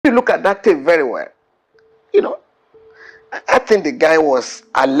you look at that tape very well, you know, I think the guy was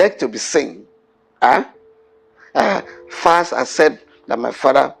alleged to be saying, first I said that my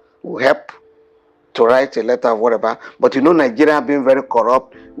father will help to write a letter or whatever, but you know Nigeria being very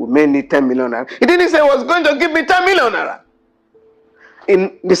corrupt, we may need 10 million naira. He didn't say he was going to give me 10 million naira.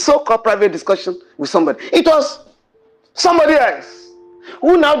 In the so-called private discussion with somebody, it was somebody else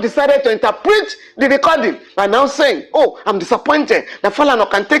who now decided to interpret the recording by now saying, oh, I'm disappointed that Falana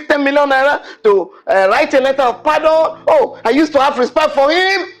can take 10 million naira to write a letter of pardon. Oh, I used to have respect for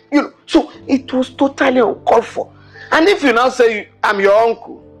him. You know, so it was totally uncalled for. And if you now say, I'm your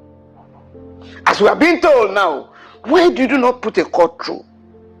uncle, as we are being told now, why did you not put a court through?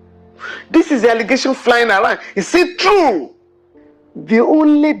 This is the allegation flying around. Is it true? The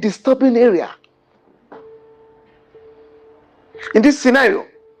only disturbing area in this scenario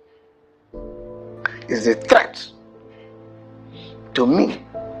is a threat to me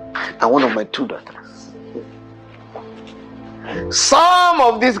and one of my two daughters. Some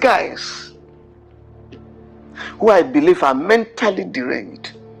of these guys, who I believe are mentally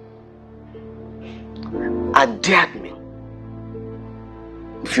deranged, have dared me.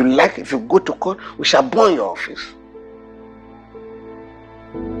 If you like, if you go to court, we shall burn your office.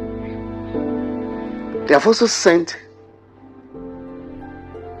 They have also sent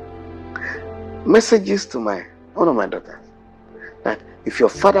messages to one of my daughters that if your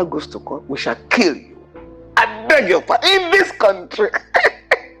father goes to court, we shall kill you. I beg your pardon, in this country.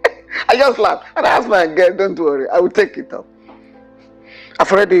 I just laughed and I asked my girl, don't worry, I will take it up.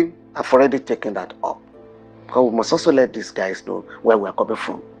 I've already taken that up. Because we must also let these guys know where we are coming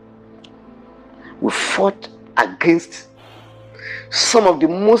from. We fought against some of the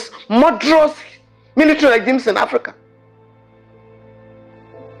most murderous military regimes in Africa.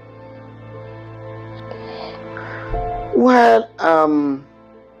 Well,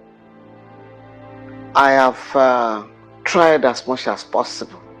 I have tried as much as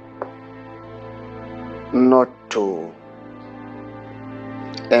possible not to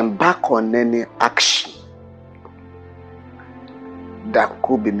embark on any action that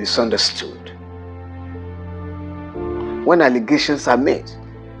could be misunderstood. When allegations are made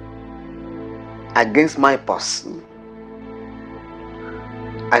against my person,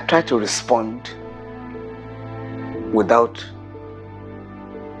 I try to respond without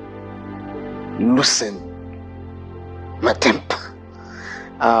losing my temper.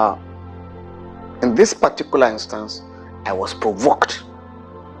 In this particular instance, I was provoked,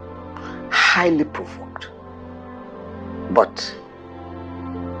 highly provoked, but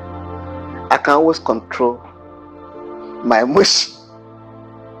I can always control my emotion.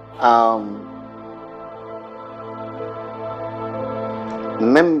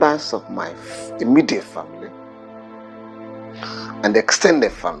 Members of my immediate family and the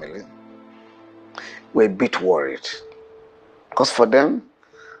extended family were a bit worried, because for them,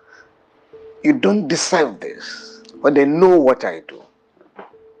 you don't deserve this, but they know what I do.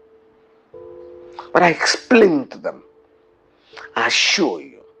 But I explained to them, I assure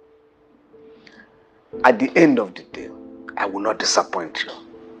you, at the end of the day, I will not disappoint you.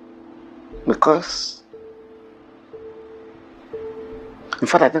 Because, in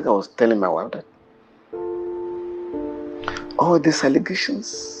fact, I think I was telling my wife that all these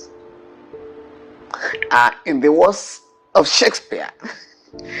allegations are, in the words of Shakespeare,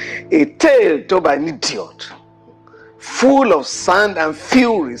 a tale told by an idiot, full of sand and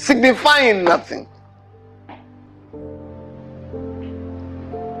fury, signifying nothing.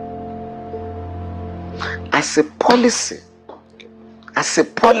 As a policy,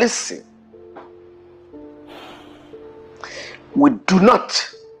 we do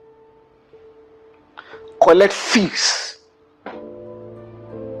not collect fees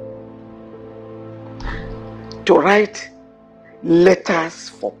to write letters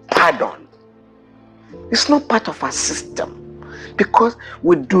for pardon. It's not part of our system, because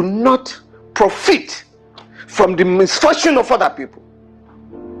we do not profit from the misfortune of other people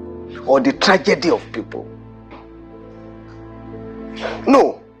or the tragedy of people.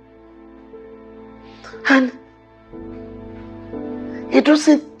 No. And it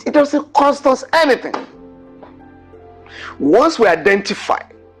doesn't cost us anything. Once we identify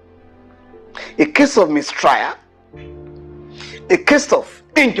a case of mistrial, a case of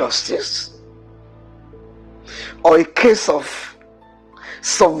injustice, or a case of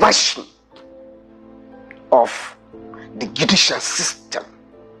subversion of the judicial system,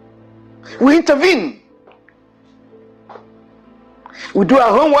 we intervene. We do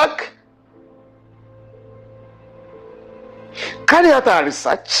our homework, carry out our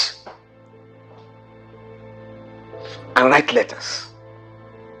research, and write letters.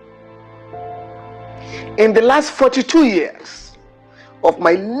 In the last 42 years of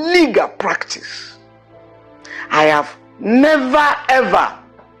my legal practice, I have never ever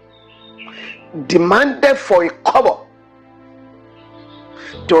demanded for a kobo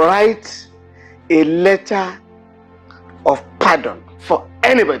to write a letter of pardon for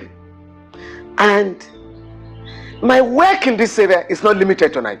anybody. And my work in this area is not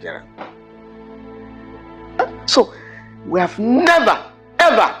limited to Nigeria. So we have never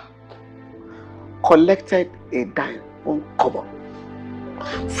ever collected a dime on kobo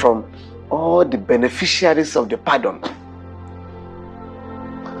from all the beneficiaries of the pardon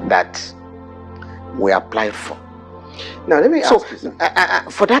that we applied for. Now let me ask you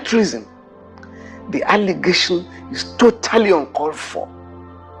something. For that reason, the allegation is totally uncalled for.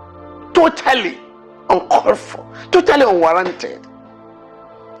 Totally uncalled for. Totally unwarranted.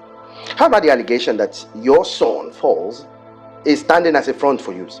 How about the allegation that your son, Falls, is standing as a front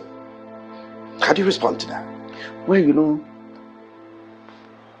for you, sir? How do you respond to that? Well, you know,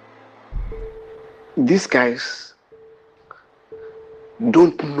 these guys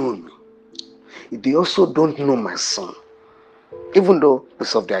don't know me. They also don't know my son, even though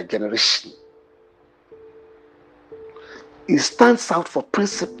it's of their generation. He stands out for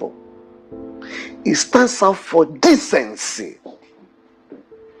principle. He stands out for decency,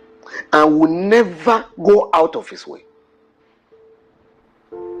 and will never go out of his way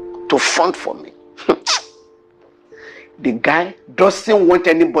to front for me. The guy doesn't want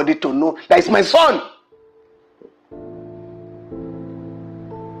anybody to know that it's my son.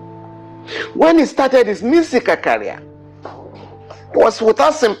 When he started his musical career, he was with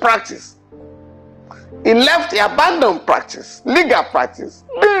us in practice. He left, he abandoned practice, legal practice.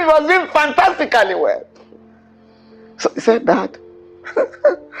 He was doing fantastically well. So he said, Dad,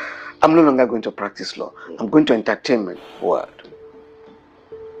 I'm no longer going to practice law. I'm going to entertainment world.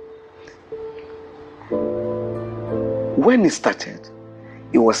 When he started,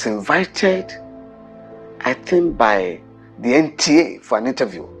 he was invited, I think, by the NTA for an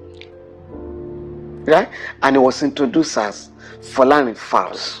interview. Right? And he was introduced as Falana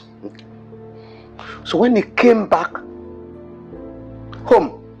Falls. So when he came back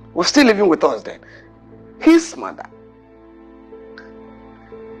home, he was still living with us then. His mother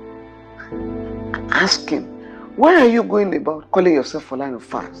asked him, why are you going about calling yourself Falana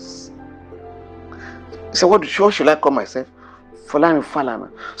Falls? He said, what should I call myself?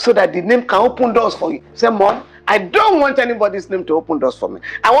 Falana. So that the name can open doors for you. He said, Mom, I don't want anybody's name to open doors for me.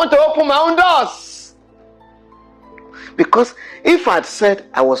 I want to open my own doors. Because if I had said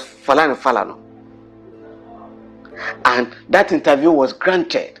I was Falana, and that interview was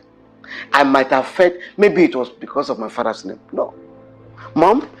granted, I might have felt maybe it was because of my father's name. No.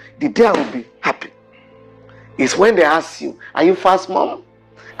 Mom, the day I will be happy is when they ask you, are you fast, Mom?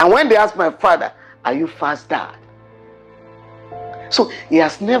 And when they ask my father, are you fast, Dad? So he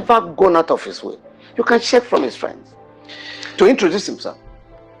has never gone out of his way. You can check from his friends to introduce himself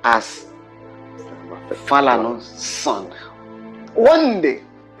as Falana's son. One day,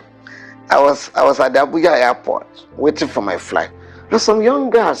 I was at the Abuja airport waiting for my flight. And some young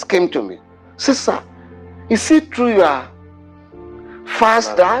girls came to me. Sister, is it true you are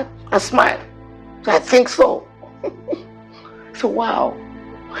fast, Dad? I smiled. So I think so. So wow.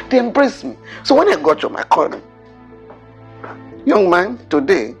 They embraced me. So when I got home, I called him. Young man,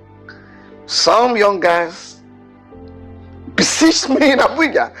 today, some young guys besieged me in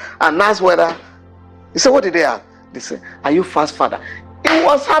Abuja and asked whether, he said, what did they ask? They said, are you fast, father? He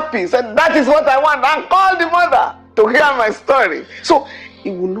was happy. He said, that is what I want. I called the mother to hear my story. So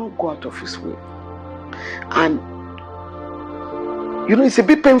he will not go out of his way. And you know, it's a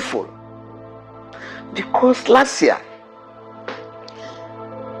bit painful because last year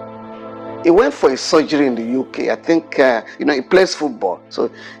he went for a surgery in the UK. I think, you know, he plays football.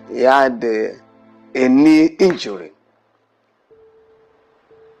 So he had a knee injury.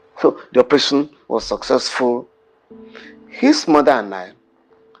 So the operation was successful. His mother and I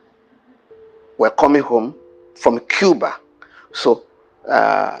were coming home from Cuba. So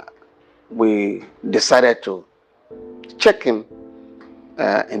we decided to check him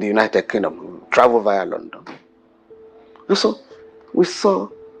in the United Kingdom, travel via London. And so we saw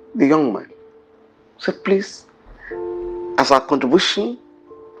the young man. Said, please, as our contribution,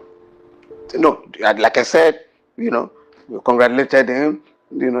 you know, like I said, you know, we congratulated him,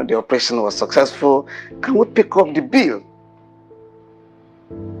 you know, the operation was successful. Can we pick up the bill?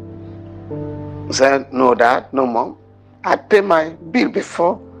 He said, no, Dad, no, Mom. I pay my bill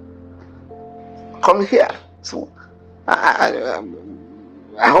before come here. So I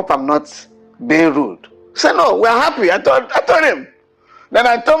hope I'm not being rude. He said, no, we're happy. I told him. Then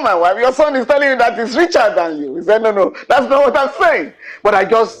I told my wife, your son is telling you that he's richer than you. He said, no, that's not what I'm saying. But I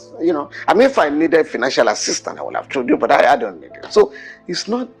just, if I needed financial assistance, I would have told you, but I don't need it. So he's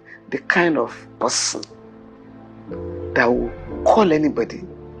not the kind of person that will call anybody.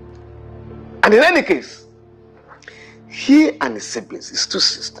 And in any case, he and his siblings, his two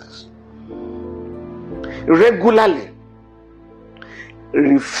sisters, regularly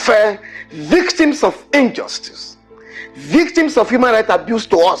refer victims of injustice, victims of human rights abuse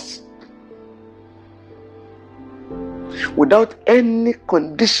to us without any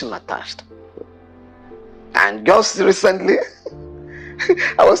condition attached. And just recently,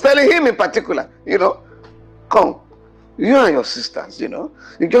 I was telling him in particular, come, you and your sisters, you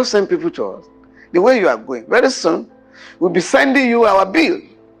just send people to us. The way you are going, very soon, we'll be sending you our bill.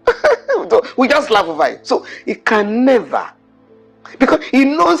 We just laugh over it. So he can never, because he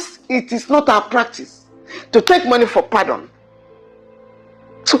knows it is not our practice to take money for pardon.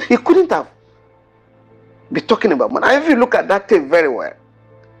 So he couldn't have been talking about money. And if you look at that tape very well,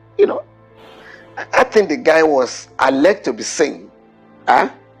 I think the guy was alleged to be saying,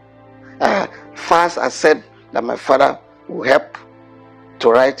 first I said that my father will help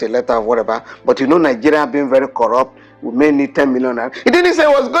to write a letter or whatever, but Nigeria being very corrupt, we may need 10 million naira. He didn't say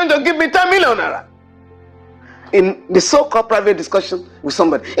he was going to give me 10 million naira. In the so-called private discussion with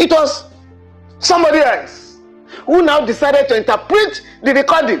somebody, it was somebody else who now decided to interpret the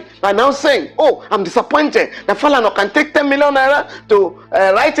recording by now saying, oh, I'm disappointed that Falana can take 10 million naira to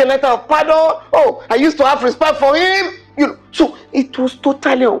write a letter of pardon. Oh, I used to have respect for him. So it was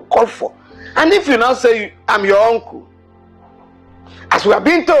totally uncalled for. And if you now say, I'm your uncle, as we are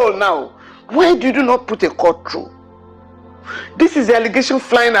being told now, why did you not put a court through? This is the allegation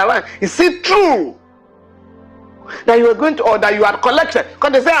flying around. Is it true that you were going to, or that you had collected?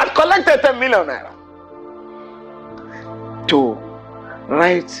 Because they say I had collected 10 million naira to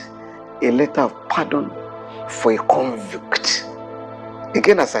write a letter of pardon for a convict.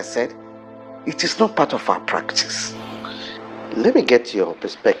 Again, as I said, it is not part of our practice. Let me get your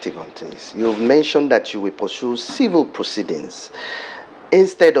perspective on this. You've mentioned that you will pursue civil proceedings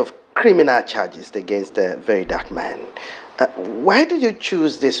instead of criminal charges against a very dark man. Why did you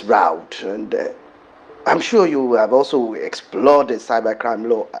choose this route? And I'm sure you have also explored the Cybercrime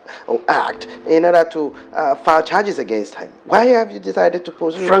Law Act in order to file charges against him. Why have you decided to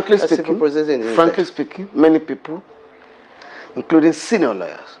pursue civil proceedings? Frankly speaking, many people, including senior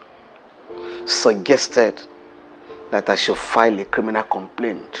lawyers, suggested that I should file a criminal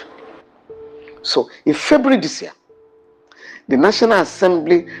complaint. So in February this year, the National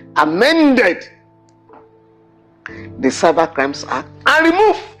Assembly amended the Cyber Crimes Act and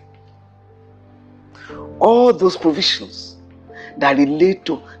removed all those provisions that relate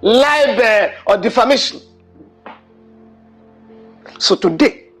to libel or defamation. So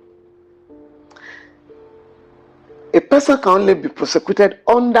today, a person can only be prosecuted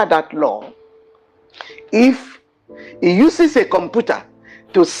under that law if he uses a computer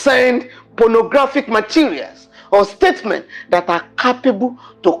to send pornographic materials or statements that are capable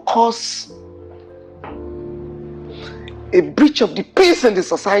to cause a breach of the peace in the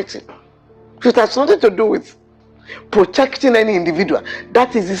society. It has nothing to do with protecting any individual.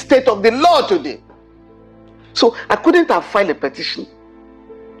 That is the state of the law today. So I couldn't have filed a petition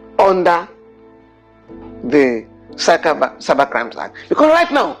under the Cyber Crimes Act, because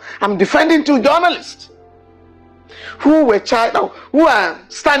right now I'm defending two journalists who were who are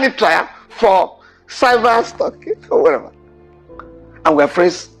standing trial for cyber stalking or whatever, and we have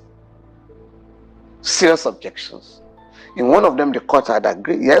raised serious objections. In one of them, the court had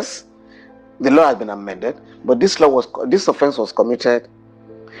agreed, yes, the law has been amended, but this offense was committed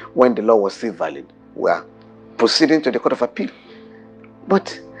when the law was still valid. We are proceeding to the Court of Appeal.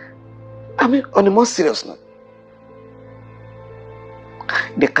 But on a more serious note,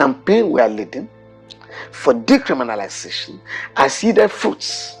 the campaign we are leading for decriminalization has yielded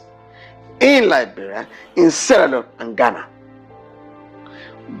fruits in Liberia, in Sierra Leone, and Ghana.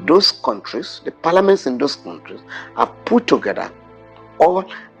 Those countries, the parliaments in those countries, have put together all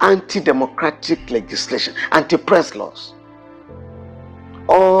anti-democratic legislation, anti-press laws,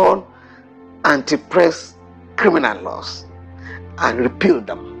 all anti-press criminal laws, and repealed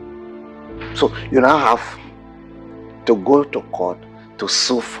them. So you now have to go to court to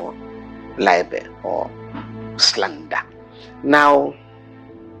sue for libel or slander. Now,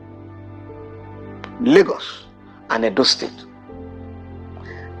 Lagos and Edo State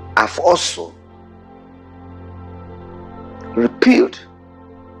have also repealed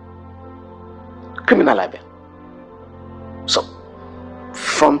criminal libel. So,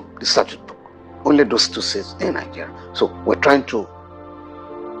 from the statute book, only those two states in Nigeria. So, we're trying to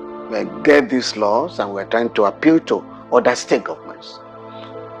get these laws, and we're trying to appeal to other state governments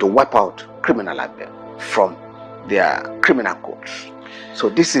to wipe out criminal libel from their criminal codes. So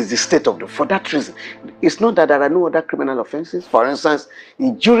this is the state of the, for that reason. It's not that there are no other criminal offenses. For instance,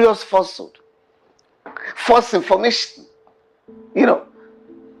 injurious falsehood, false information. You know,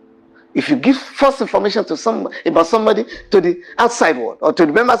 if you give false information to about somebody to the outside world or to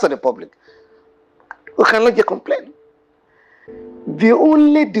the members of the public, we can lodge a complaint. The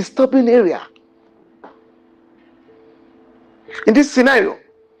only disturbing area in this scenario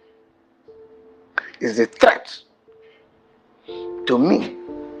is the threat to me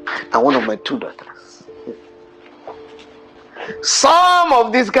and one of my 2 daughters. Some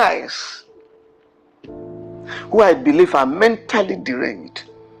of these guys, who I believe are mentally deranged,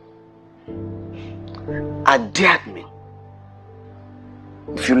 are dared me.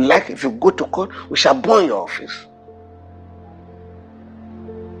 If you like, if you go to court, we shall burn your office.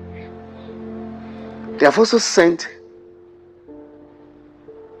 They have also sent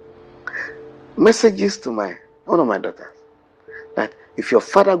messages to one of my daughters that if your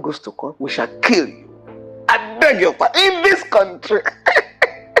father goes to court, we shall kill you. I beg your father, in this country.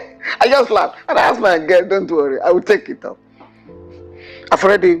 I just laughed and I asked my girl, don't worry, I will take it up. I've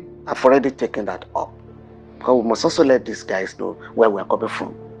already taken that up. But we must also let these guys know where we are coming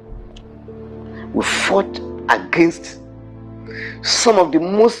from. We fought against some of the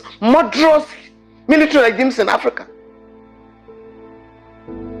most murderous military regimes in Africa.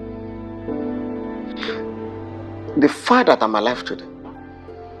 The fact that I'm alive today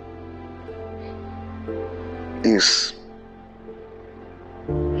is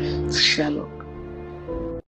shallow.